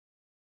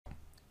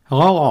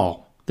Hello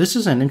all, this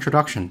is an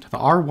introduction to the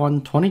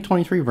R1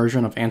 2023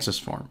 version of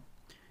Ansysform.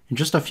 In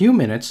just a few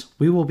minutes,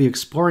 we will be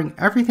exploring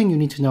everything you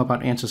need to know about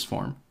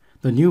Ansysform,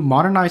 the new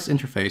modernized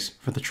interface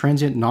for the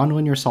transient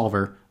nonlinear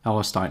solver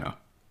LS DYNA.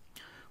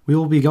 We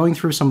will be going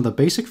through some of the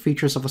basic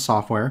features of the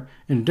software,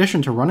 in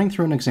addition to running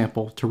through an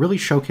example to really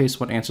showcase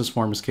what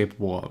Ansysform is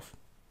capable of.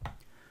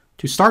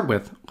 To start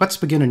with, let's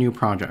begin a new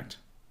project.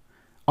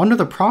 Under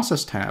the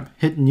Process tab,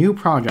 hit New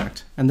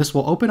Project, and this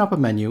will open up a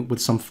menu with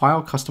some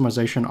file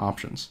customization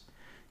options.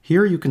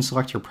 Here you can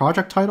select your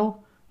project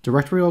title,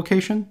 directory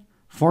location,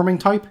 forming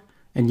type,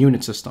 and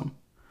unit system.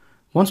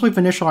 Once we've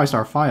initialized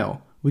our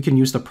file, we can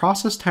use the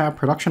Process tab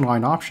production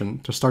line option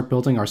to start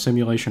building our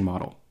simulation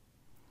model.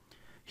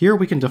 Here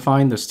we can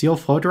define the steel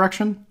flow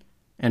direction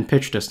and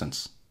pitch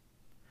distance.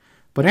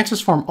 But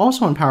Ansysform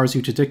also empowers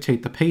you to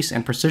dictate the pace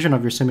and precision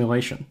of your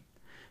simulation.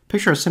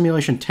 Picture a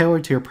simulation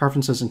tailored to your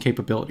preferences and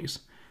capabilities.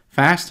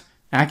 Fast,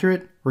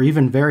 accurate, or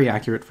even very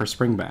accurate for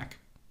springback.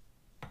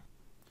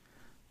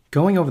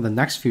 Going over the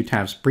next few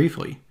tabs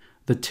briefly,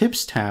 the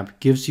Tips tab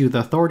gives you the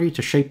authority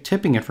to shape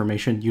tipping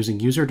information using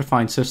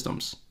user-defined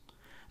systems.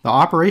 The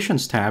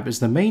Operations tab is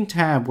the main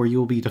tab where you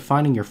will be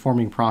defining your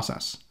forming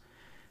process.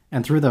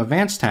 And through the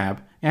Advanced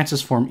tab,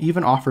 Ansysform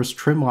even offers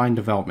trim line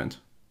development.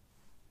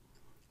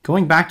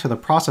 Going back to the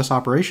Process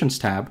Operations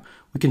tab,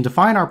 we can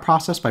define our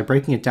process by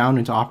breaking it down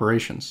into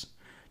operations.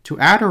 To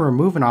add or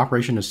remove an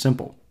operation is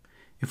simple.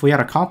 If we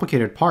had a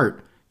complicated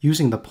part,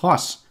 using the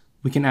plus,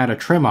 we can add a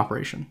trim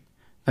operation,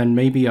 then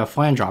maybe a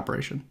flange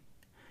operation.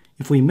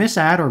 If we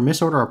misadd or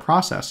misorder a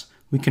process,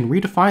 we can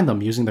redefine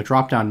them using the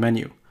drop-down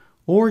menu,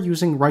 or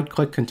using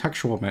right-click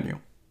contextual menu.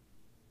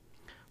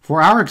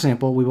 For our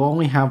example, we will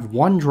only have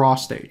one draw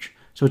stage,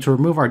 so to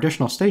remove our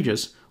additional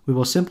stages, we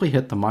will simply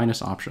hit the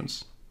minus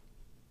options.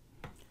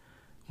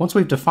 Once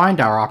we've defined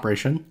our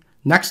operation,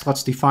 next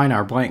let's define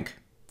our blank.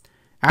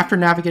 After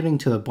navigating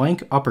to the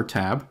blank upper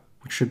tab,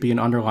 which should be in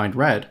underlined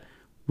red,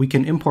 we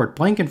can import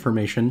blank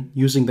information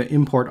using the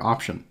import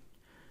option.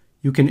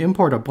 You can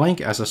import a blank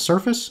as a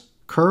surface,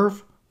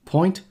 curve,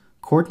 point,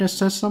 coordinate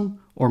system,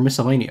 or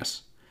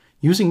miscellaneous.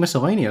 Using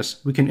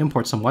miscellaneous, we can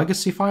import some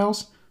legacy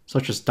files,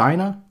 such as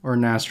DYNA or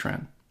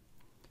Nastran.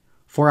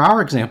 For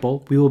our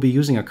example, we will be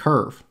using a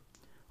curve.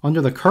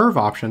 Under the curve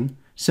option,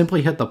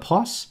 simply hit the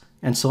plus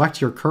and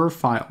select your curve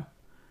file.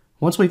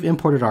 Once we've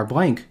imported our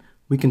blank,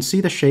 we can see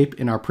the shape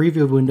in our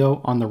preview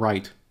window on the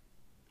right.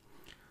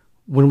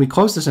 When we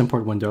close this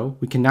import window,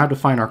 we can now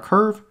define our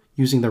curve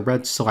using the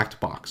red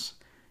select box.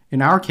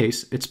 In our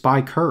case, it's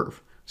by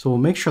curve, so we'll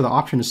make sure the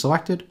option is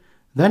selected,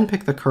 then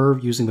pick the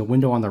curve using the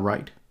window on the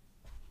right.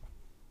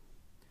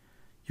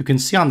 You can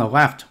see on the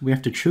left, we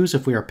have to choose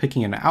if we are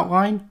picking an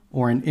outline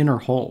or an inner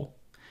hole.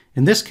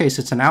 In this case,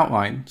 it's an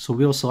outline, so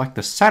we'll select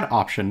the Set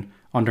option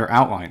under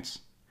Outlines.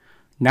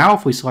 Now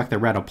if we select the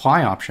red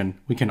Apply option,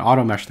 we can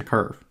auto-mesh the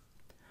curve.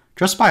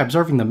 Just by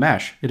observing the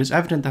mesh, it is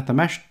evident that the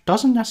mesh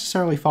doesn't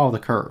necessarily follow the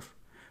curve.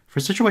 For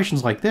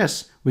situations like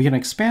this, we can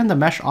expand the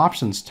Mesh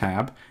Options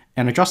tab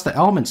and adjust the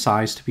element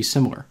size to be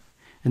similar.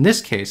 In this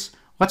case,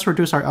 let's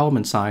reduce our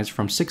element size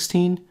from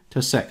 16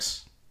 to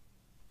 6.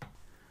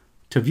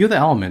 To view the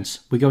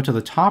elements, we go to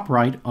the top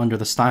right under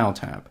the Style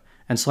tab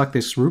and select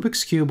this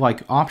Rubik's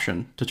Cube-like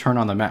option to turn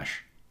on the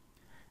mesh.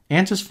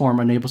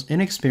 Ansysform enables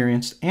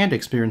inexperienced and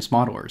experienced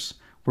modelers,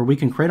 where we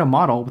can create a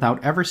model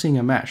without ever seeing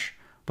a mesh,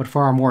 but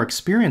for our more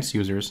experienced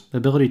users, the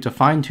ability to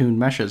fine-tune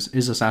meshes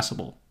is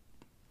accessible.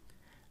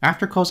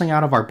 After closing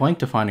out of our blank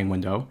defining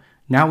window,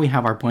 now we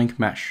have our blank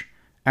mesh,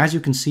 as you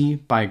can see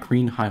by a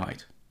green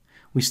highlight.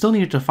 We still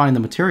need to define the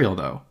material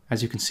though,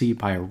 as you can see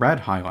by a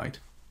red highlight.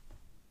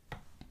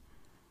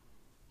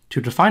 To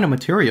define a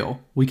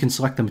material, we can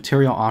select the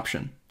material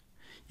option.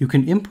 You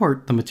can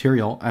import the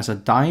material as a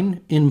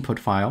DYNA input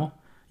file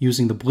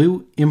using the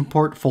blue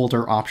import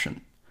folder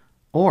option.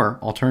 Or,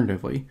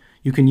 alternatively,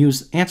 you can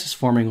use Ansys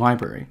Forming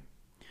Library.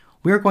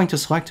 We are going to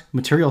select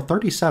Material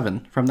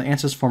 37 from the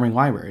Ansys Forming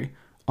Library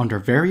under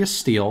Various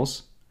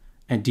Steels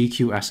and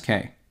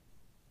DQSK.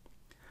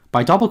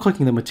 By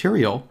double-clicking the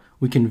material,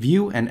 we can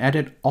view and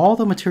edit all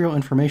the material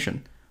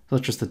information,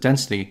 such as the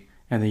density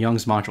and the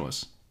Young's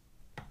modulus.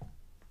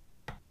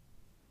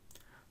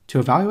 To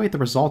evaluate the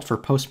result for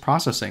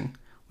post-processing,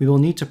 we will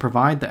need to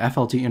provide the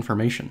FLD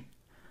information.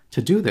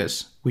 To do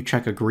this, we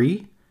check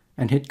Agree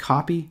and hit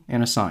Copy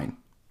and Assign.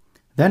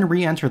 Then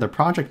re-enter the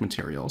project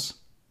materials,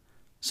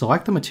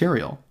 select the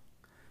material,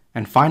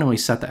 and finally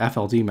set the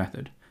FLD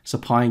method,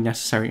 supplying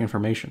necessary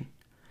information.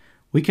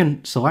 We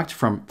can select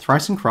from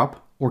ThyssenKrupp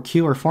or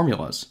Keeler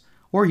formulas,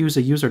 or use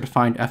a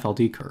user-defined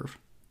FLD curve.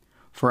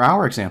 For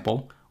our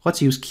example,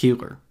 let's use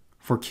Keeler.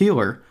 For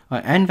Keeler,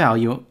 an N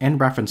value and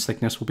reference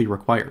thickness will be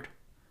required.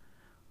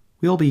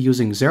 We will be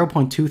using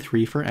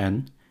 0.23 for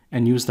N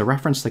and use the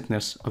reference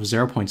thickness of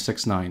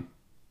 0.69.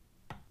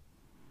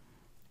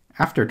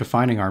 After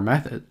defining our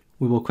method,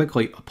 we will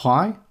quickly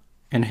apply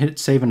and hit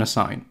Save and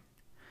Assign.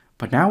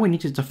 But now we need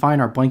to define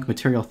our blank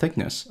material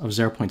thickness of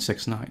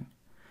 0.69.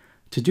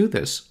 To do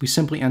this, we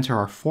simply enter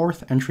our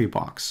fourth entry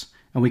box,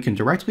 and we can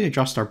directly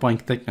adjust our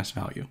blank thickness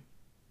value.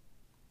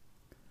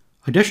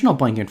 Additional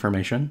blank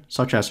information,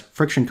 such as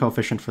friction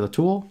coefficient for the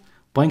tool,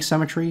 blank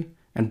symmetry,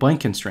 and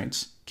blank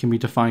constraints, can be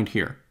defined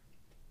here.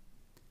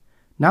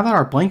 Now that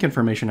our blank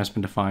information has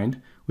been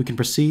defined, we can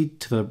proceed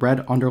to the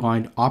red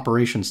underlined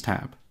Operations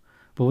tab.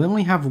 But we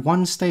only have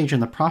one stage in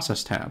the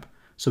Process tab,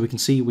 so we can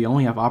see we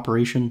only have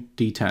operation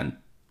D10.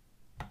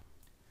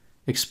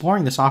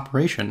 Exploring this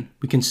operation,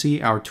 we can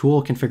see our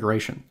tool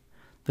configuration.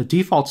 The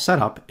default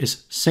setup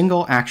is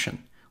single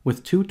action,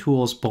 with 2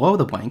 tools below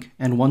the blank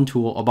and 1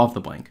 tool above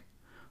the blank.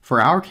 For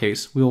our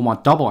case, we will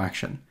want double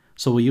action,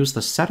 so we'll use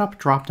the Setup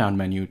drop-down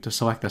menu to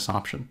select this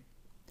option.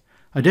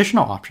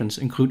 Additional options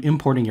include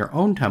importing your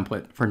own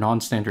template for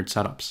non-standard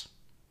setups.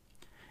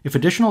 If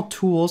additional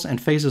tools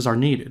and phases are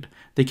needed,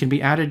 they can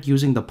be added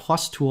using the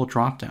plus tool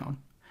drop-down.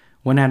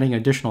 When adding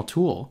additional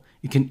tool,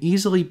 it can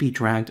easily be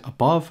dragged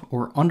above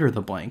or under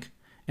the blank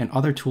and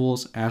other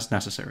tools as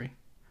necessary.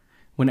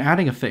 When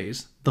adding a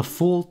phase, the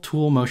full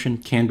tool motion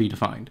can be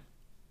defined.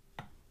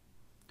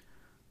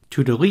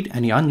 To delete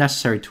any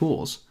unnecessary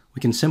tools, we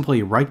can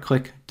simply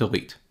right-click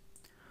Delete.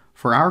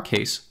 For our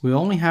case, we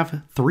only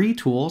have 3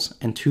 tools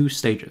and 2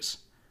 stages.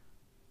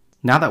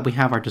 Now that we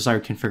have our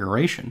desired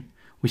configuration,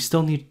 we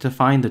still need to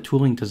define the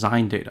tooling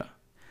design data.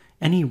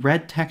 Any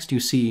red text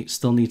you see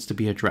still needs to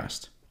be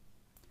addressed.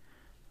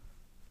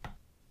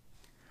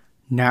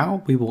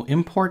 Now we will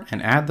import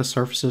and add the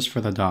surfaces for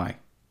the die.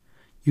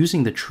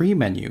 Using the Tree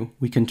menu,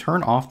 we can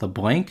turn off the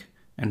blank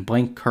and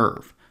blank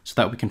curve so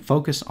that we can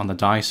focus on the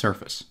die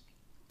surface.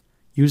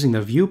 Using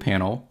the View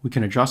panel, we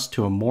can adjust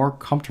to a more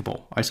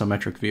comfortable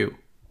isometric view.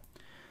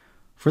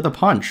 For the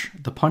punch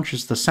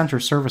is the center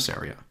surface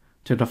area.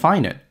 To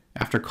define it,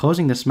 after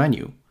closing this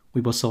menu, we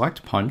will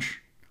select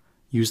Punch,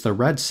 use the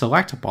red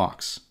Select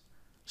box,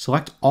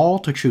 select All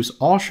to choose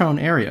all shown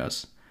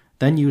areas,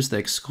 then use the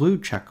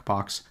Exclude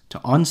checkbox to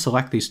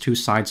unselect these 2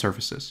 side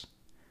surfaces.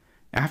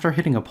 After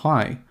hitting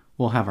Apply,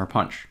 we'll have our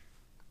punch.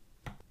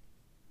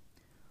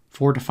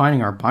 For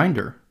defining our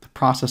binder, the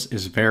process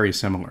is very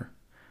similar.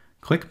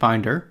 Click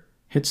Binder,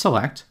 hit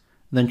Select,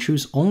 then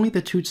choose only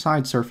the 2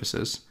 side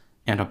surfaces,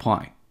 and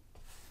Apply.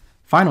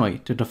 Finally,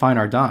 to define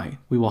our die,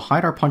 we will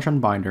hide our punch on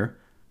binder,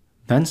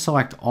 then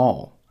select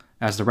All,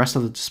 as the rest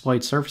of the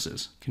displayed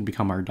surfaces can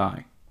become our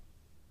die.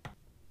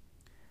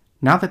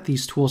 Now that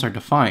these tools are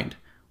defined,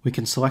 we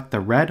can select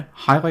the red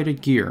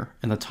highlighted gear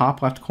in the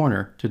top left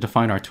corner to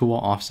define our tool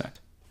offset.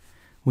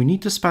 We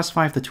need to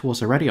specify if the tool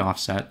is already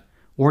offset,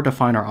 or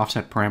define our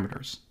offset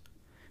parameters.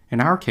 In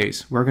our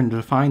case, we're going to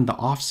define the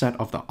offset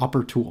of the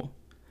upper tool.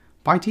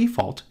 By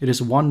default, it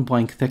is 1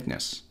 blank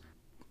thickness.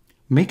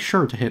 Make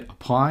sure to hit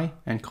Apply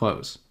and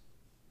Close.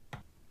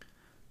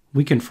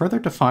 We can further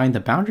define the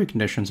boundary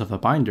conditions of the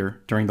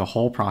binder during the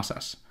whole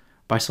process.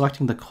 By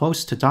selecting the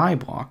Close to Die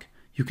block,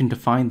 you can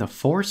define the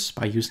force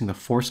by using the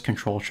Force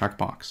Control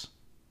checkbox.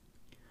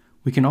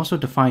 We can also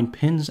define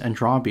pins and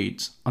draw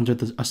beads under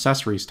the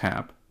Accessories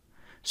tab.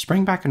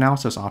 Spring-back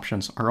analysis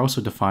options are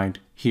also defined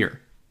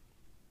here.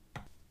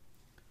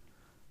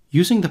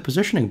 Using the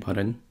Positioning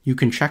button, you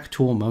can check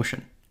tool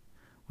motion.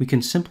 We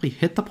can simply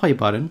hit the play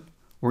button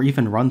or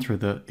even run through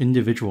the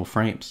individual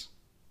frames.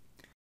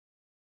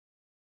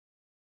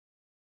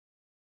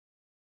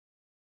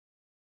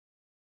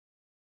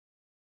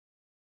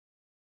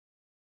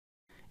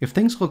 If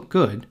things look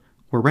good,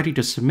 we're ready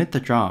to submit the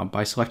job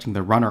by selecting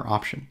the Runner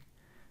option.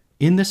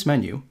 In this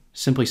menu,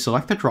 simply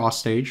select the draw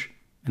stage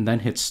and then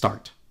hit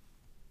Start.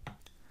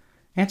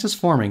 Ansys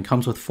Forming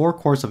comes with 4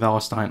 cores of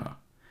LS DYNA.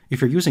 If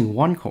you're using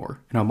 1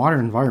 core in a modern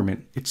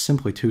environment, it's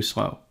simply too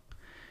slow.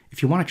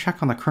 If you want to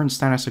check on the current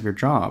status of your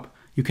job,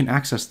 you can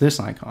access this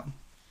icon.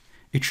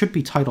 It should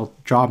be titled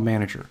Job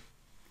Manager.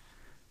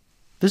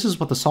 This is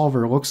what the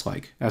solver looks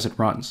like as it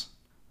runs.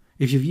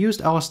 If you've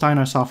used LS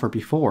DYNA software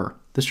before,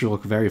 this should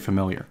look very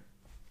familiar.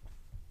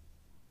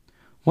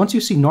 Once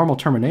you see normal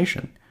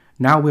termination,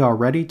 now we are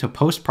ready to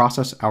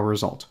post-process our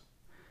result.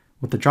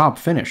 With the job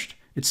finished,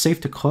 it's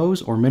safe to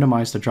close or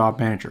minimize the Job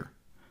Manager.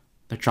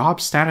 The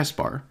job status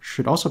bar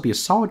should also be a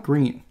solid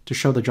green to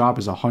show the job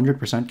is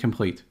 100%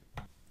 complete.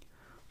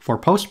 For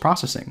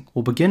post-processing,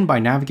 we'll begin by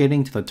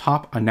navigating to the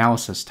top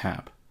Analysis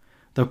tab.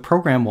 The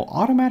program will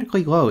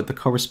automatically load the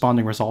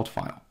corresponding result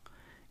file.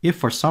 If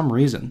for some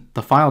reason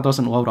the file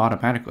doesn't load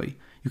automatically,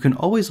 you can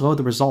always load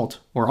the result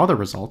or other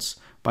results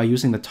by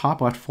using the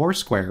top left 4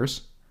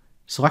 squares,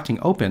 selecting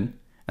Open,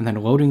 and then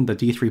loading the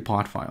D3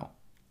 plot file.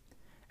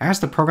 As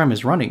the program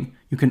is running,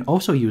 you can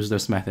also use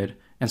this method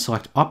and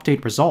select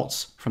Update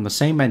Results from the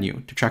same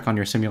menu to check on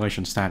your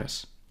simulation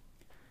status.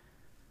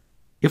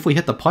 If we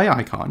hit the play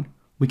icon,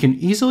 we can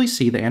easily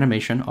see the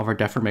animation of our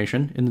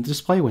deformation in the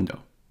display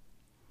window.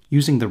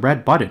 Using the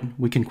red button,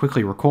 we can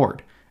quickly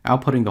record,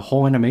 outputting the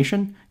whole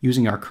animation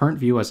using our current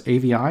view as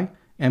AVI,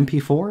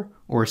 MP4,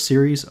 or a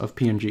series of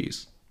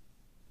PNGs.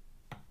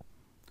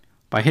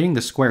 By hitting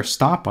the square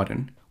Stop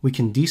button, we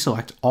can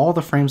deselect all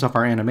the frames of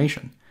our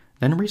animation,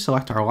 then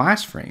reselect our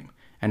last frame,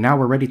 and now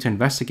we're ready to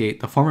investigate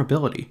the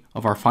formability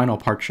of our final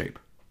part shape.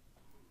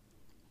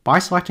 By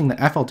selecting the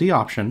FLD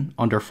option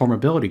under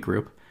Formability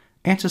group,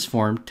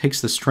 Ansysform takes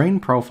the strain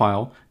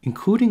profile,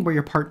 including where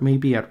your part may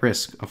be at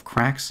risk of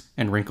cracks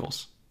and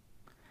wrinkles.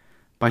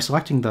 By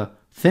selecting the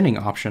thinning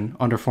option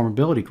under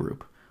formability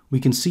group, we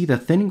can see the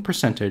thinning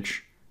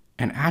percentage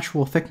and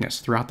actual thickness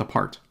throughout the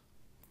part.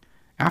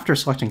 After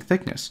selecting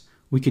thickness,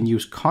 we can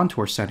use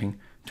contour setting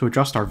to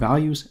adjust our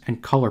values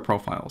and color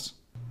profiles.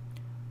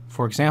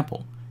 For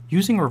example,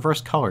 using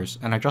reverse colors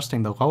and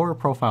adjusting the lower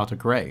profile to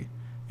gray,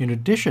 in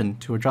addition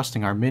to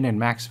adjusting our min and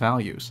max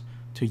values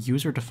to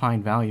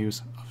user-defined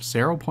values of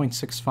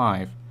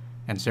 0.65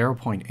 and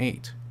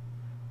 0.8,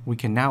 we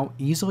can now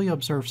easily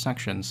observe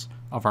sections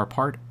of our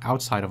part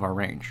outside of our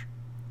range.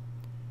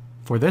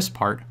 For this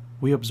part,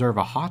 we observe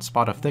a hot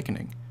spot of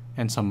thickening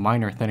and some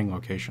minor thinning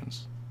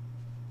locations.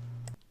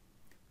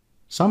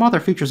 Some other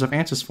features of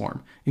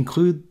Ansysform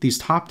include these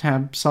top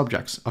tab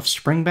subjects of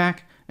springback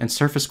and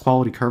surface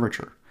quality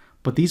curvature,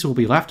 but these will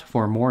be left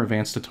for a more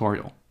advanced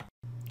tutorial.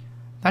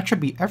 That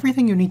should be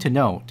everything you need to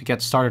know to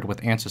get started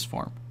with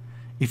Ansysform.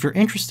 If you're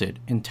interested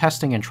in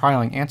testing and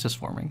trialing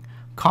Ansysforming,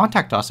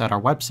 contact us at our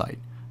website,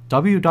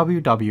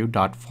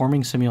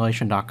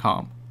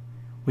 www.formingsimulation.com.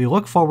 We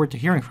look forward to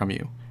hearing from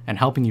you and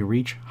helping you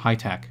reach high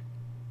tech.